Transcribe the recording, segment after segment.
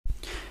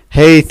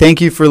Hey, thank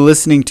you for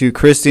listening to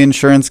Chris the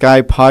Insurance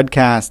Guy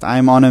podcast.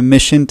 I'm on a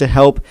mission to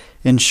help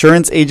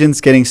insurance agents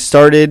getting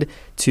started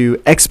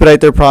to expedite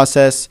their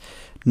process,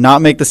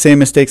 not make the same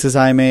mistakes as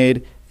I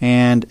made,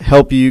 and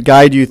help you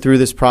guide you through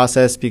this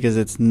process because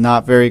it's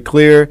not very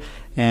clear.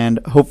 And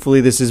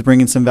hopefully this is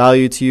bringing some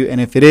value to you. And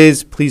if it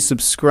is, please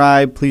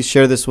subscribe. Please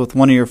share this with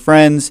one of your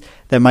friends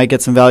that might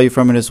get some value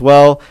from it as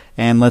well.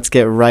 And let's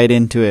get right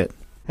into it.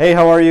 Hey,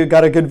 how are you?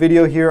 Got a good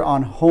video here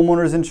on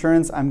homeowners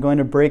insurance. I'm going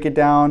to break it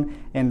down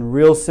in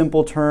real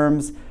simple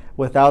terms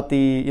without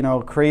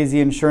the crazy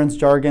insurance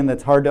jargon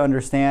that's hard to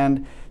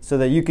understand, so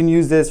that you can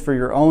use this for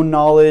your own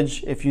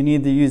knowledge if you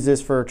need to use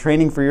this for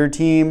training for your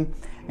team.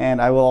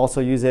 And I will also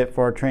use it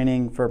for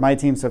training for my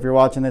team. So if you're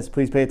watching this,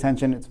 please pay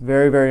attention. It's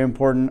very, very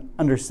important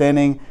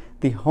understanding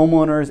the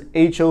homeowners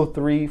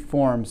HO3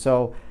 form.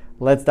 So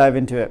let's dive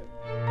into it.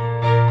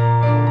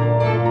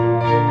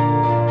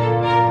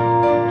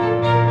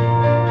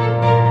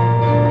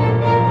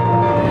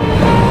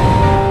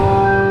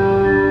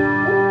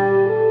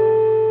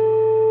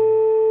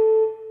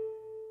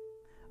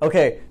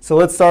 Okay, so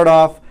let's start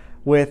off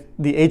with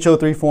the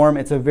HO3 form.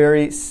 It's a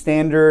very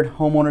standard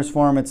homeowners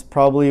form. It's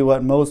probably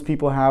what most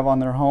people have on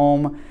their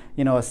home,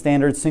 a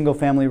standard single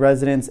family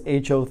residence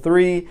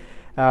HO3.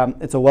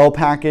 It's a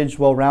well-packaged,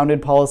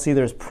 well-rounded policy.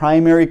 There's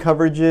primary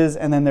coverages,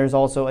 and then there's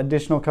also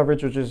additional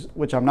coverage,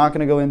 which I'm not going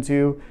to go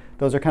into.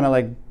 Those are kind of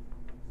like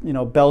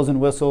bells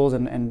and whistles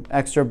and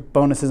extra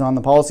bonuses on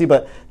the policy,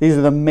 but these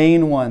are the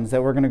main ones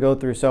that we're going to go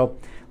through. So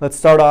let's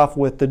start off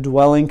with the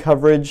dwelling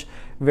coverage.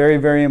 Very,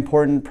 very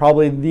important,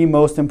 probably the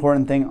most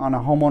important thing on a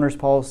homeowner's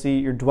policy.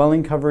 Your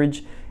dwelling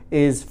coverage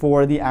is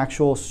for the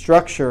actual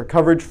structure,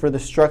 coverage for the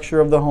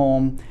structure of the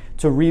home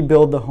to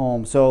rebuild the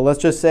home. So let's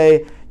just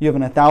say you have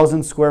an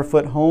 1,000 square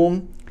foot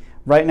home.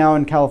 Right now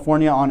in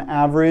California, on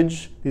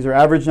average, these are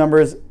average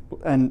numbers,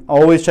 and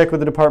always check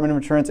with the Department of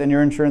Insurance and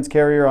your insurance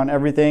carrier on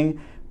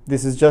everything.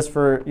 This is just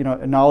for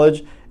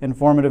knowledge,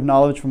 informative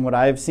knowledge from what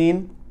I've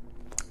seen.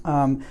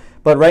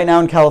 But right now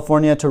in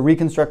California, to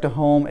reconstruct a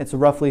home, it's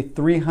roughly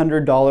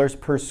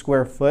 $300 per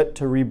square foot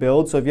to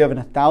rebuild. So if you have an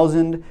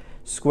 1,000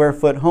 square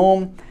foot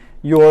home,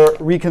 your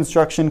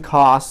reconstruction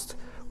cost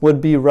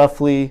would be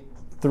roughly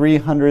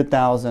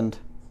 $300,000.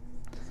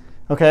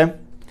 Okay,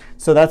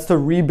 so that's to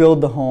rebuild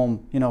the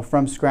home,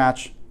 from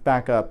scratch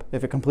back up.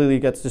 If it completely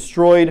gets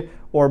destroyed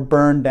or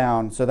burned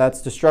down, so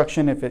that's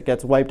destruction. If it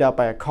gets wiped out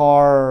by a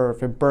car, or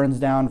if it burns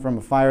down from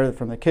a fire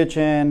from the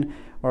kitchen,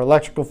 or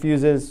electrical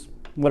fuses,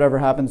 whatever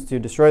happens to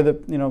destroy the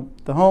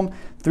home,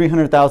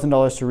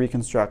 $300,000 to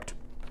reconstruct.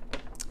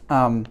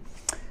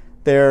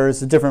 There's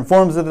different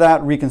forms of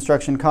that: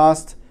 reconstruction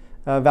cost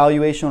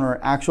valuation or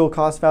actual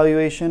cost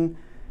valuation.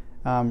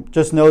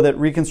 Just know that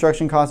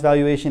reconstruction cost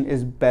valuation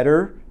is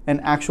better,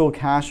 and actual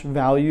cash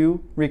value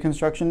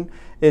reconstruction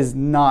is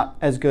not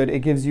as good. It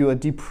gives you a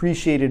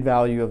depreciated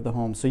value of the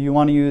home. So you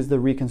want to use the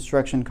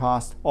reconstruction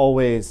cost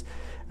always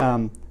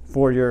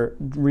for your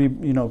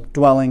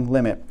dwelling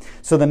limit.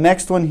 So the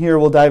next one here,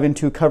 we'll dive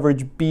into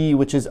coverage B,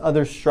 which is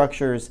other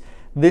structures.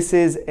 This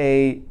is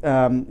a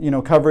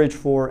coverage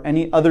for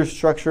any other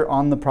structure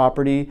on the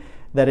property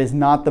that is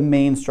not the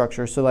main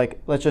structure. So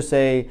like, let's just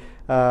say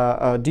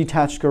a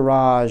detached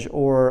garage,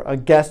 or a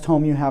guest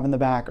home you have in the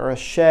back, or a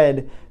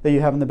shed that you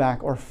have in the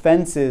back, or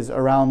fences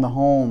around the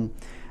home,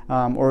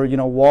 or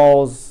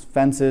walls,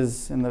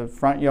 fences in the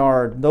front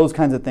yard, those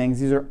kinds of things.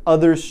 These are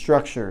other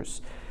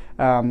structures.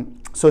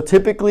 So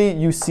typically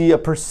you see a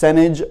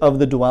percentage of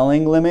the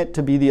dwelling limit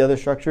to be the other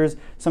structures.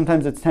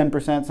 Sometimes it's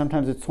 10%,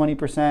 sometimes it's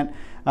 20%.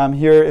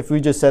 Here, if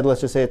we just said,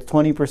 let's just say it's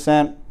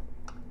 20%,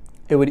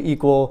 it would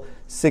equal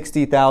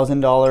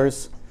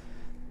 $60,000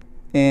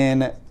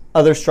 in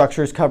other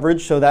structures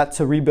coverage. So that's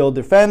to rebuild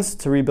the fence,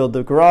 to rebuild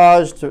the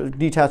garage, to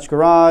detached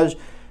garage,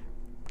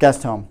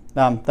 guest home.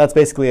 That's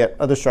basically it.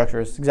 Other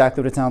structures,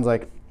 exactly what it sounds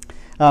like.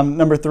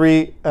 Number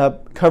 3,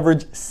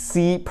 coverage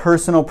C,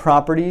 personal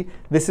property.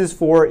 This is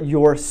for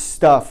your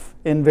stuff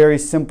in very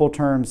simple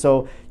terms.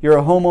 So you're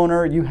a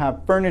homeowner, you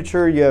have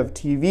furniture, you have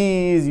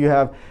TVs, you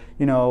have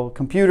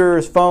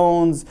computers,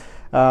 phones,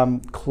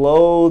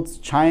 clothes,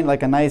 china,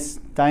 like a nice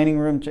dining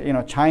room,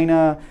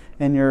 china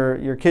in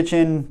your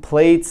kitchen,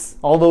 plates,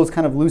 all those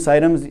kind of loose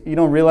items. You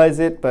don't realize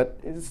it, but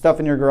stuff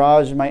in your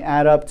garage might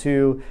add up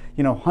to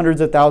hundreds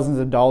of thousands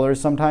of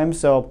dollars sometimes.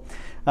 So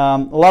a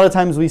lot of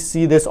times we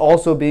see this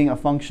also being a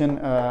function,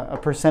 a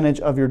percentage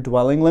of your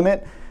dwelling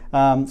limit.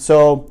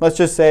 So let's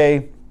just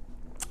say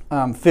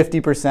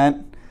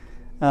 50%.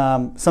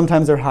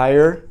 Sometimes they're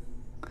higher.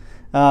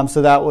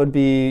 So that would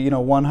be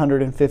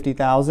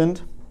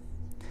 150,000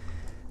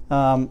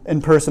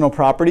 in personal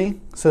property.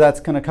 So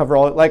that's going to cover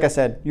all, like I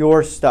said,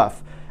 your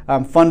stuff.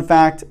 Fun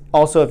fact,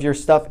 also, if your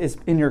stuff is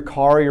in your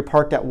car, you're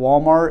parked at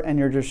Walmart and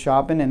you're just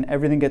shopping and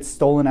everything gets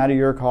stolen out of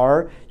your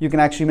car, you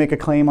can actually make a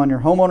claim on your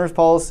homeowner's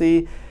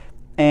policy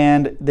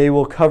and they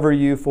will cover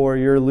you for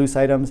your loose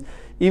items.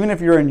 Even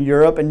if you're in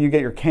Europe and you get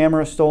your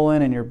camera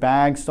stolen and your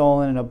bag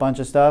stolen and a bunch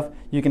of stuff,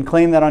 you can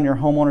claim that on your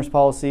homeowner's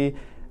policy.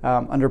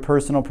 under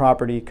personal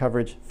property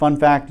coverage. Fun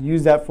fact,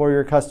 use that for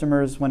your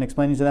customers when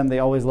explaining to them. They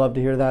always love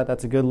to hear that.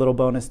 That's a good little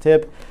bonus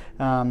tip.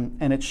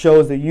 And it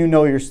shows that you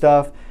know your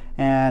stuff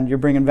and you're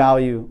bringing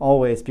value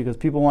always, because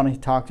people want to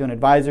talk to an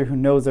advisor who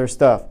knows their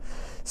stuff.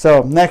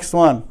 So next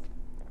one,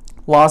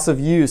 loss of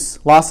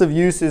use. Loss of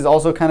use is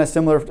also kind of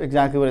similar,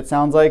 exactly what it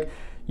sounds like.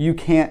 You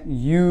can't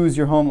use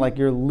your home, like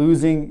you're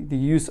losing the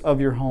use of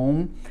your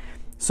home.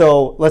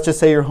 So let's just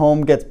say your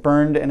home gets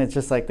burned and it's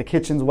just like the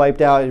kitchen's wiped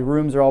out, your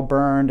rooms are all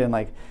burned, and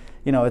like,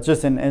 you know, it's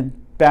just in a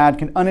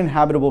bad,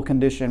 uninhabitable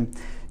condition.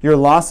 Your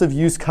loss of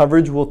use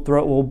coverage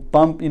will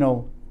bump, you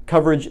know,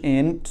 coverage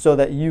in so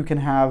that you can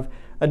have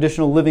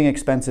additional living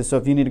expenses. So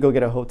if you need to go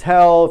get a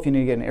hotel, if you need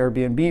to get an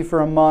Airbnb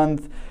for a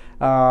month,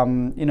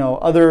 you know,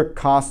 other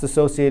costs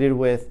associated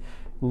with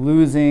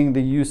losing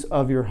the use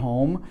of your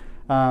home.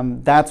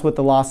 That's what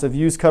the loss of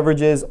use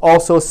coverage is.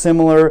 Also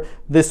similar,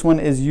 this one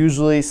is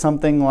usually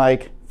something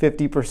like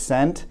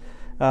 50%.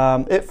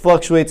 It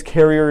fluctuates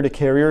carrier to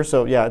carrier,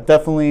 so yeah,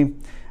 definitely.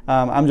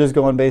 I'm just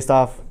going based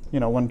off, you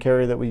know, one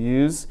carrier that we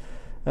use,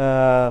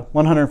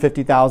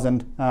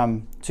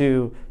 150,000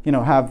 to, you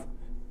know, have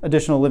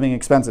additional living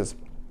expenses.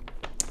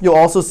 You'll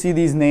also see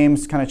these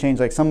names kind of change.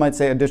 Like some might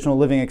say additional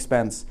living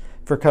expense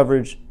for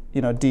coverage,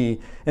 you know, D,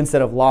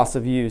 instead of loss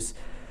of use.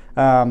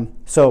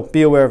 So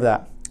be aware of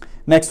that.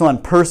 Next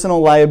one, personal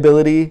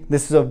liability.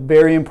 This is a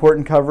very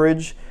important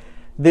coverage.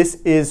 This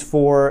is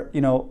for,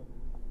 you know,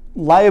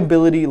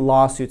 liability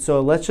lawsuits.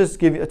 So let's just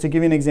give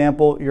you an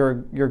example.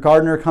 Your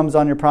gardener comes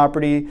on your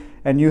property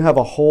and you have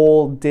a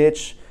whole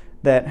ditch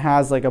that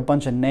has like a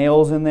bunch of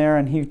nails in there,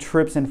 and he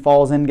trips and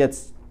falls in,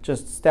 gets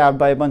just stabbed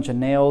by a bunch of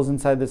nails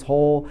inside this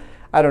hole.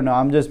 I don't know,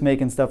 I'm just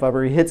making stuff up.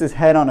 Or he hits his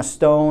head on a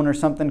stone or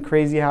something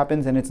crazy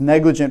happens, and it's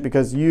negligent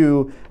because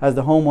you, as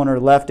the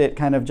homeowner, left it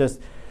kind of just,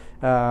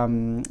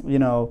 you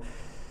know,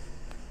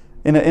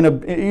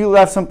 you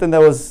left something that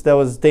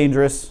was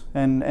dangerous,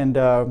 and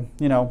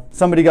you know,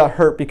 somebody got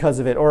hurt because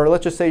of it. Or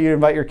let's just say you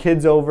invite your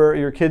kids over,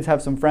 your kids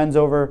have some friends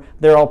over,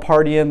 they're all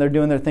partying, they're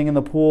doing their thing in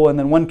the pool, and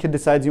then one kid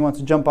decides he wants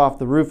to jump off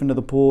the roof into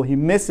the pool. He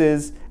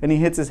misses and he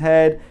hits his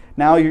head.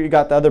 Now you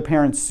got the other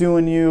parent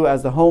suing you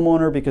as the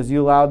homeowner because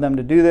you allowed them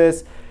to do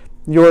this.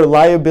 Your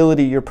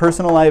liability, your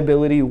personal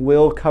liability,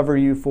 will cover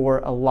you for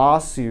a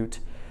lawsuit.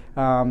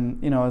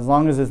 You know, as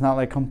long as it's not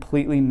like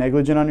completely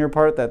negligent on your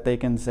part that they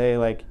can say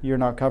like you're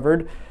not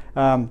covered.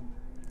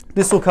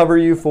 This will cover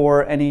you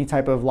for any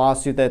type of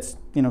lawsuit that's,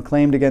 you know,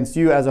 claimed against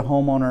you as a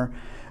homeowner.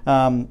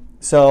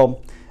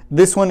 So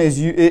this one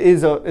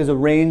is a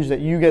range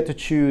that you get to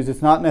choose.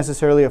 It's not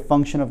necessarily a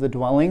function of the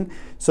dwelling.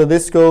 So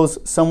this goes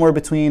somewhere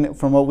between,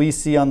 from what we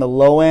see on the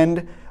low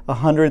end,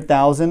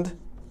 100,000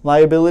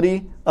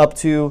 liability up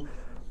to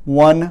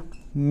 1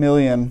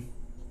 million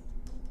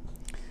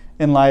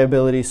in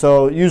liability.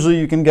 So usually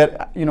you can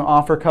get, you know,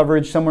 offer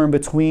coverage somewhere in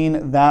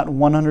between that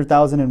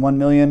 100,000 and 1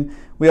 million.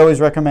 We always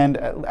recommend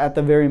at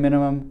the very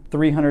minimum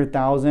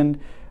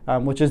 300,000,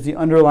 which is the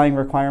underlying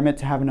requirement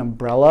to have an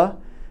umbrella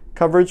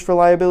coverage for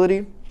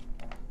liability.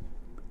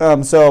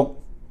 So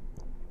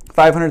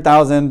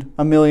 500,000,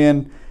 a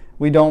million.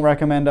 We don't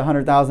recommend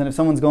 100,000. If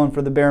someone's going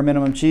for the bare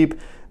minimum cheap,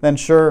 then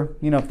sure,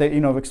 you know, if they, you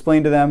know,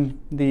 explain to them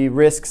the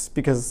risks,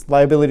 because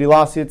liability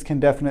lawsuits can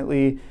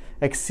definitely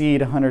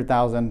exceed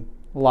 100,000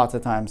 lots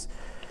of times.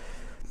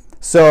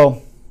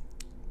 So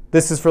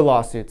this is for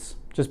lawsuits.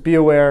 Just be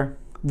aware.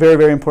 Very,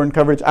 very important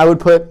coverage. I would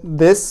put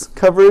this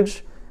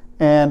coverage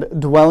and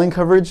dwelling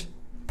coverage,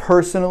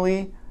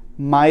 personally,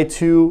 my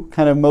two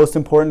kind of most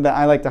important that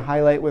I like to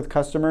highlight with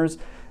customers.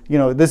 You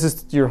know, this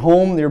is your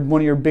home,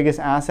 one of your biggest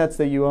assets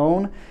that you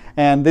own,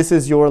 and this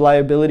is your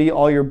liability,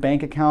 all your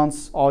bank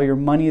accounts, all your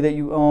money that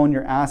you own,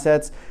 your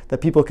assets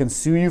that people can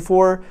sue you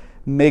for.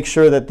 Make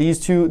sure that these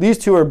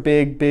two are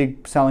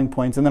big selling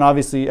points, and then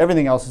obviously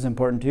everything else is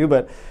important too,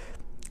 but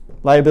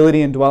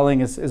liability and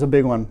dwelling is a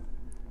big one.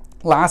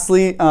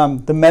 Lastly,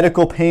 the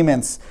medical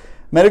payments.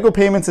 Medical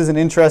payments is an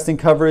interesting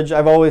coverage.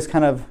 I've always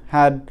kind of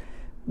had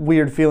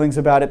weird feelings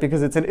about it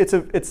because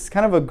it's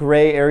kind of a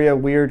gray area,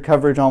 weird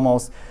coverage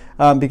almost,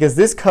 because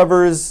this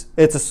covers,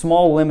 it's a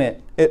small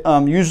limit. It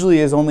usually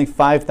is only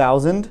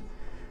 5,000,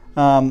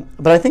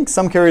 but I think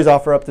some carriers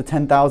offer up to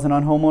 10,000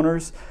 on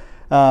homeowners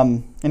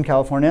in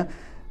California.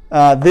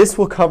 This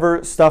will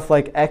cover stuff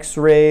like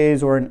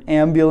x-rays or an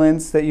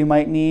ambulance that you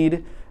might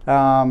need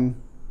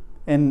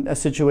in a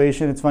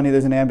situation. It's funny,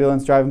 there's an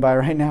ambulance driving by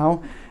right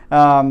now.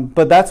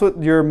 But that's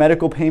what your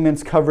medical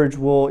payments coverage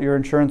your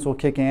insurance will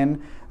kick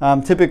in.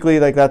 Typically,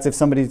 like that's if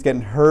somebody's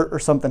getting hurt or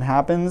something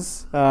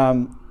happens.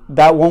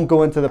 That won't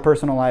go into the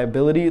personal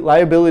liability.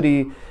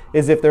 Liability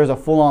is if there's a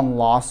full-on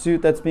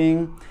lawsuit that's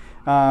being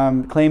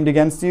claimed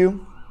against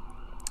you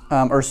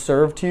or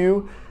served to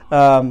you.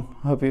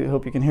 Hope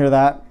you can hear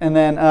that. And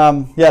then,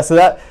 yeah, so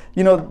that,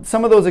 you know,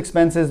 some of those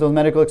expenses, those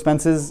medical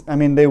expenses, I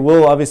mean, they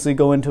will obviously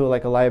go into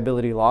like a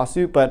liability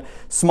lawsuit, but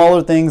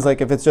smaller things,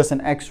 like if it's just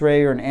an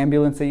x-ray or an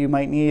ambulance that you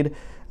might need,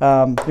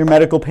 your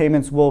medical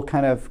payments will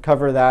kind of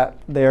cover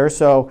that there.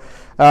 So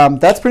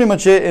that's pretty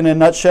much it in a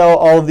nutshell,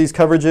 all of these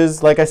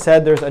coverages. Like I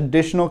said, there's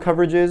additional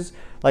coverages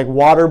like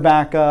water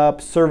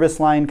backup, service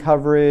line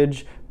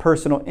coverage,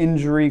 personal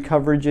injury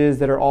coverages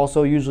that are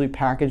also usually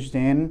packaged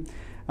in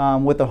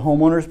with the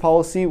homeowner's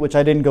policy, which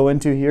I didn't go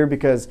into here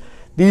because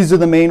these are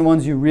the main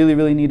ones you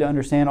really need to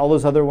understand. All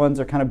those other ones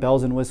are kind of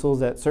bells and whistles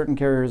that certain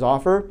carriers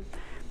offer.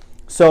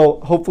 So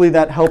hopefully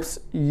that helps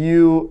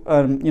you,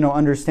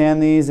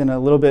 understand these in a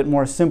little bit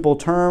more simple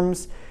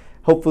terms.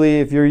 Hopefully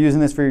if you're using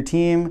this for your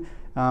team,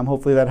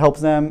 hopefully that helps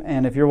them.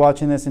 And if you're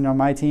watching this and you're on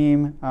my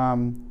team,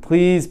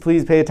 please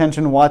pay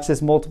attention and watch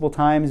this multiple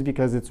times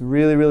because it's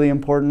really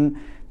important.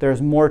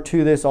 There's more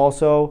to this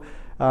also.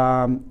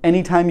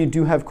 Anytime you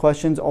do have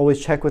questions,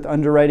 always check with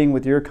underwriting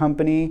with your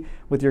company,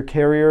 with your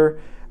carrier,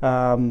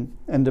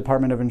 and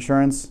Department of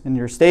Insurance in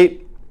your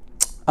state.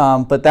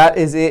 But that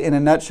is it in a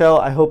nutshell.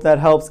 I hope that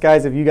helps,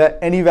 guys. If you got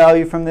any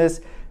value from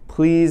this,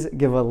 please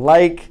give a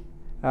like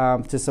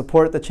to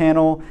support the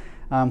channel.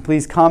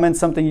 Please comment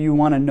something you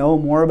want to know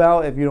more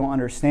about. If you don't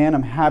understand,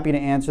 I'm happy to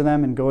answer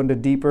them and go into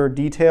deeper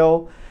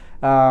detail.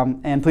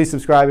 And please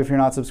subscribe if you're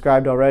not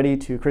subscribed already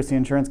to Chris the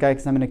Insurance Guy,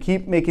 because I'm going to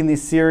keep making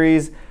these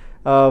series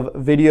of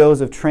videos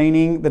of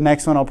training. The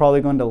next one I'll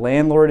probably go into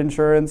landlord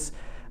insurance,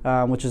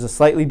 which is a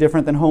slightly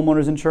different than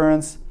homeowners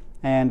insurance,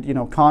 and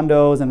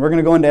condos, and we're going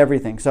to go into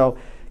everything. So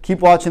keep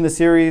watching the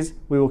series.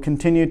 We will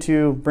continue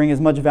to bring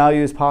as much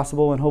value as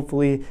possible, and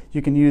hopefully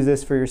you can use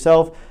this for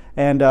yourself.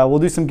 And we'll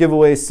do some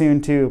giveaways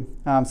soon too.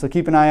 So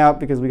keep an eye out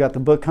because we got the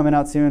book coming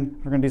out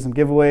soon. We're going to do some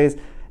giveaways,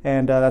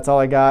 and that's all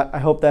I got. I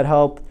hope that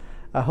helped.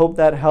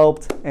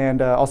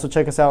 And also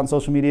check us out on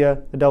social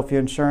media, Adelphia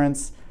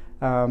Insurance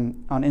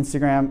on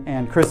Instagram,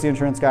 and Chris the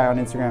Insurance Guy on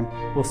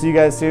Instagram. We'll see you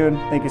guys soon.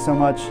 Thank you so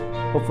much.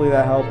 Hopefully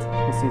that helped.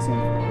 We'll see you soon.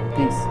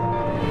 Peace.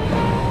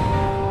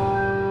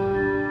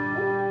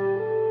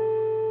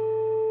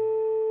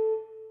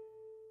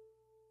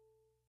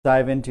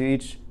 Dive into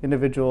each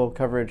individual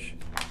coverage.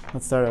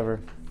 Let's start over.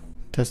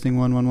 Testing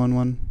 1 1 1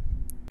 1.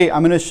 Okay,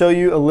 I'm going to show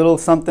you a little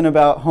something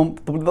about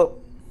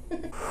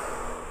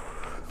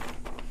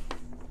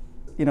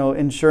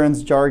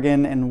insurance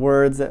jargon and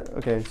words that,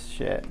 okay,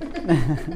 shit.